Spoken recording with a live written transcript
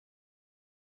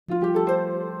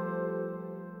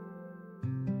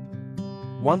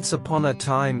Once upon a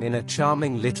time in a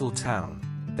charming little town,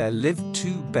 there lived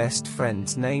two best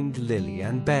friends named Lily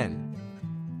and Ben.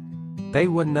 They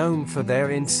were known for their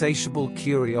insatiable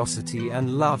curiosity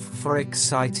and love for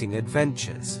exciting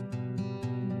adventures.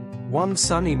 One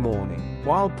sunny morning,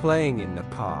 while playing in the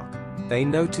park, they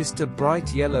noticed a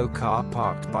bright yellow car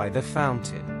parked by the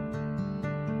fountain.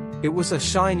 It was a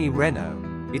shiny Renault,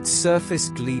 its surface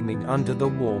gleaming under the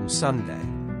warm Sunday.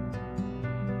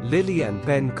 Lily and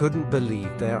Ben couldn't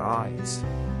believe their eyes.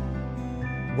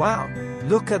 "Wow,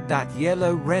 look at that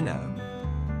yellow Renault.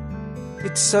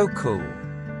 It's so cool,"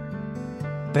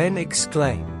 Ben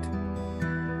exclaimed.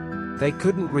 They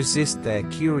couldn't resist their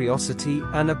curiosity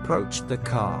and approached the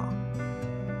car.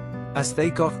 As they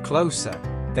got closer,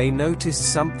 they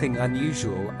noticed something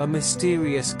unusual, a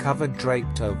mysterious cover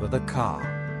draped over the car.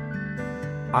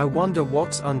 "I wonder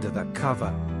what's under that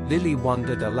cover," Lily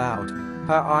wondered aloud,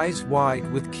 her eyes wide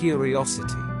with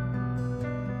curiosity.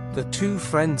 The two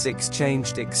friends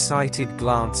exchanged excited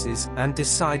glances and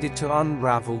decided to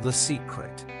unravel the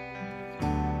secret.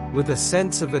 With a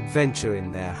sense of adventure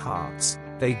in their hearts,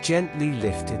 they gently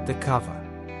lifted the cover.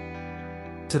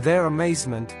 To their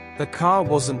amazement, the car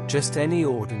wasn't just any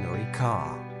ordinary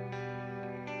car.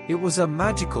 It was a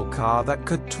magical car that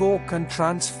could talk and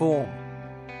transform.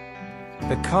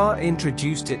 The car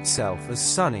introduced itself as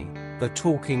Sunny, the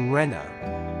talking Renault.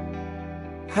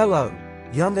 "Hello,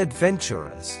 young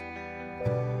adventurers.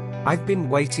 I've been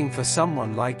waiting for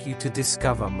someone like you to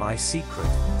discover my secret,"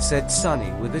 said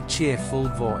Sunny with a cheerful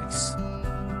voice.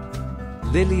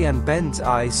 Lily and Ben's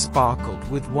eyes sparkled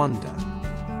with wonder.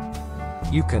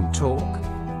 "You can talk?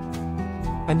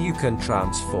 And you can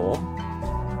transform?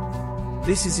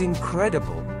 This is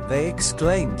incredible," they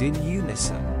exclaimed in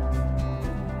unison.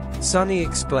 Sunny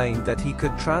explained that he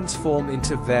could transform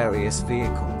into various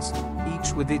vehicles,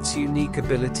 each with its unique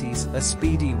abilities: a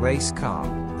speedy race car,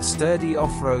 a sturdy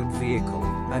off-road vehicle,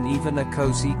 and even a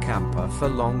cozy camper for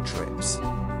long trips.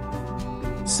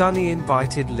 Sunny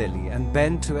invited Lily and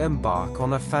Ben to embark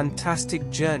on a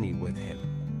fantastic journey with him.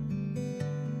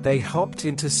 They hopped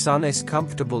into Sunny's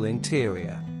comfortable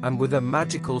interior, and with a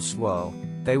magical swirl,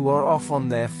 they were off on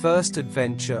their first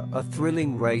adventure, a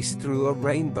thrilling race through a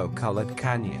rainbow-colored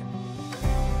canyon.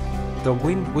 The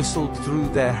wind whistled through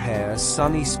their hair as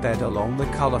Sunny sped along the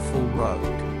colorful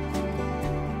road.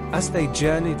 As they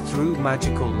journeyed through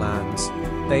magical lands,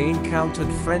 they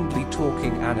encountered friendly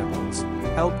talking animals,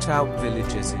 helped out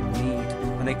villagers in need,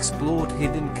 and explored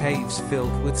hidden caves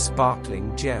filled with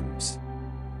sparkling gems.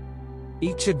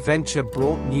 Each adventure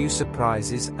brought new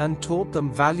surprises and taught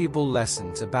them valuable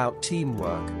lessons about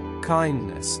teamwork,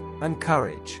 kindness, and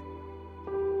courage.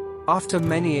 After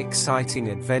many exciting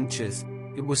adventures,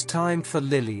 it was time for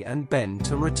Lily and Ben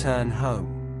to return home.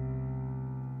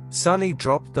 Sunny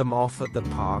dropped them off at the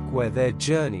park where their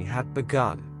journey had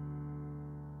begun.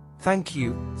 "Thank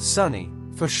you, Sunny,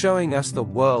 for showing us the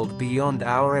world beyond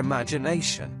our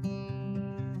imagination,"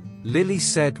 Lily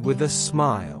said with a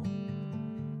smile.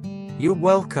 "You're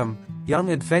welcome, young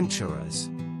adventurers.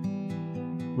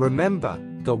 Remember,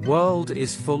 the world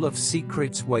is full of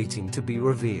secrets waiting to be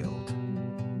revealed.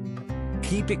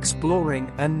 Keep exploring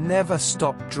and never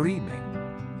stop dreaming,"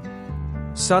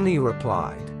 Sunny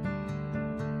replied.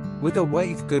 With a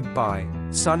wave goodbye,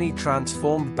 Sunny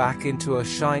transformed back into a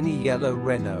shiny yellow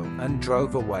Renault and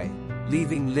drove away,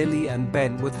 leaving Lily and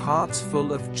Ben with hearts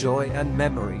full of joy and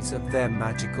memories of their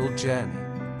magical journey.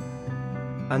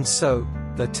 And so,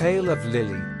 the tale of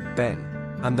Lily, Ben,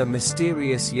 and the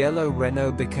mysterious yellow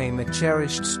Renault became a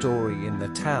cherished story in the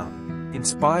town,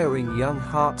 inspiring young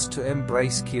hearts to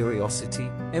embrace curiosity,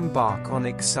 embark on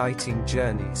exciting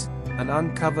journeys, and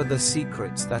uncover the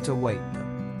secrets that await them.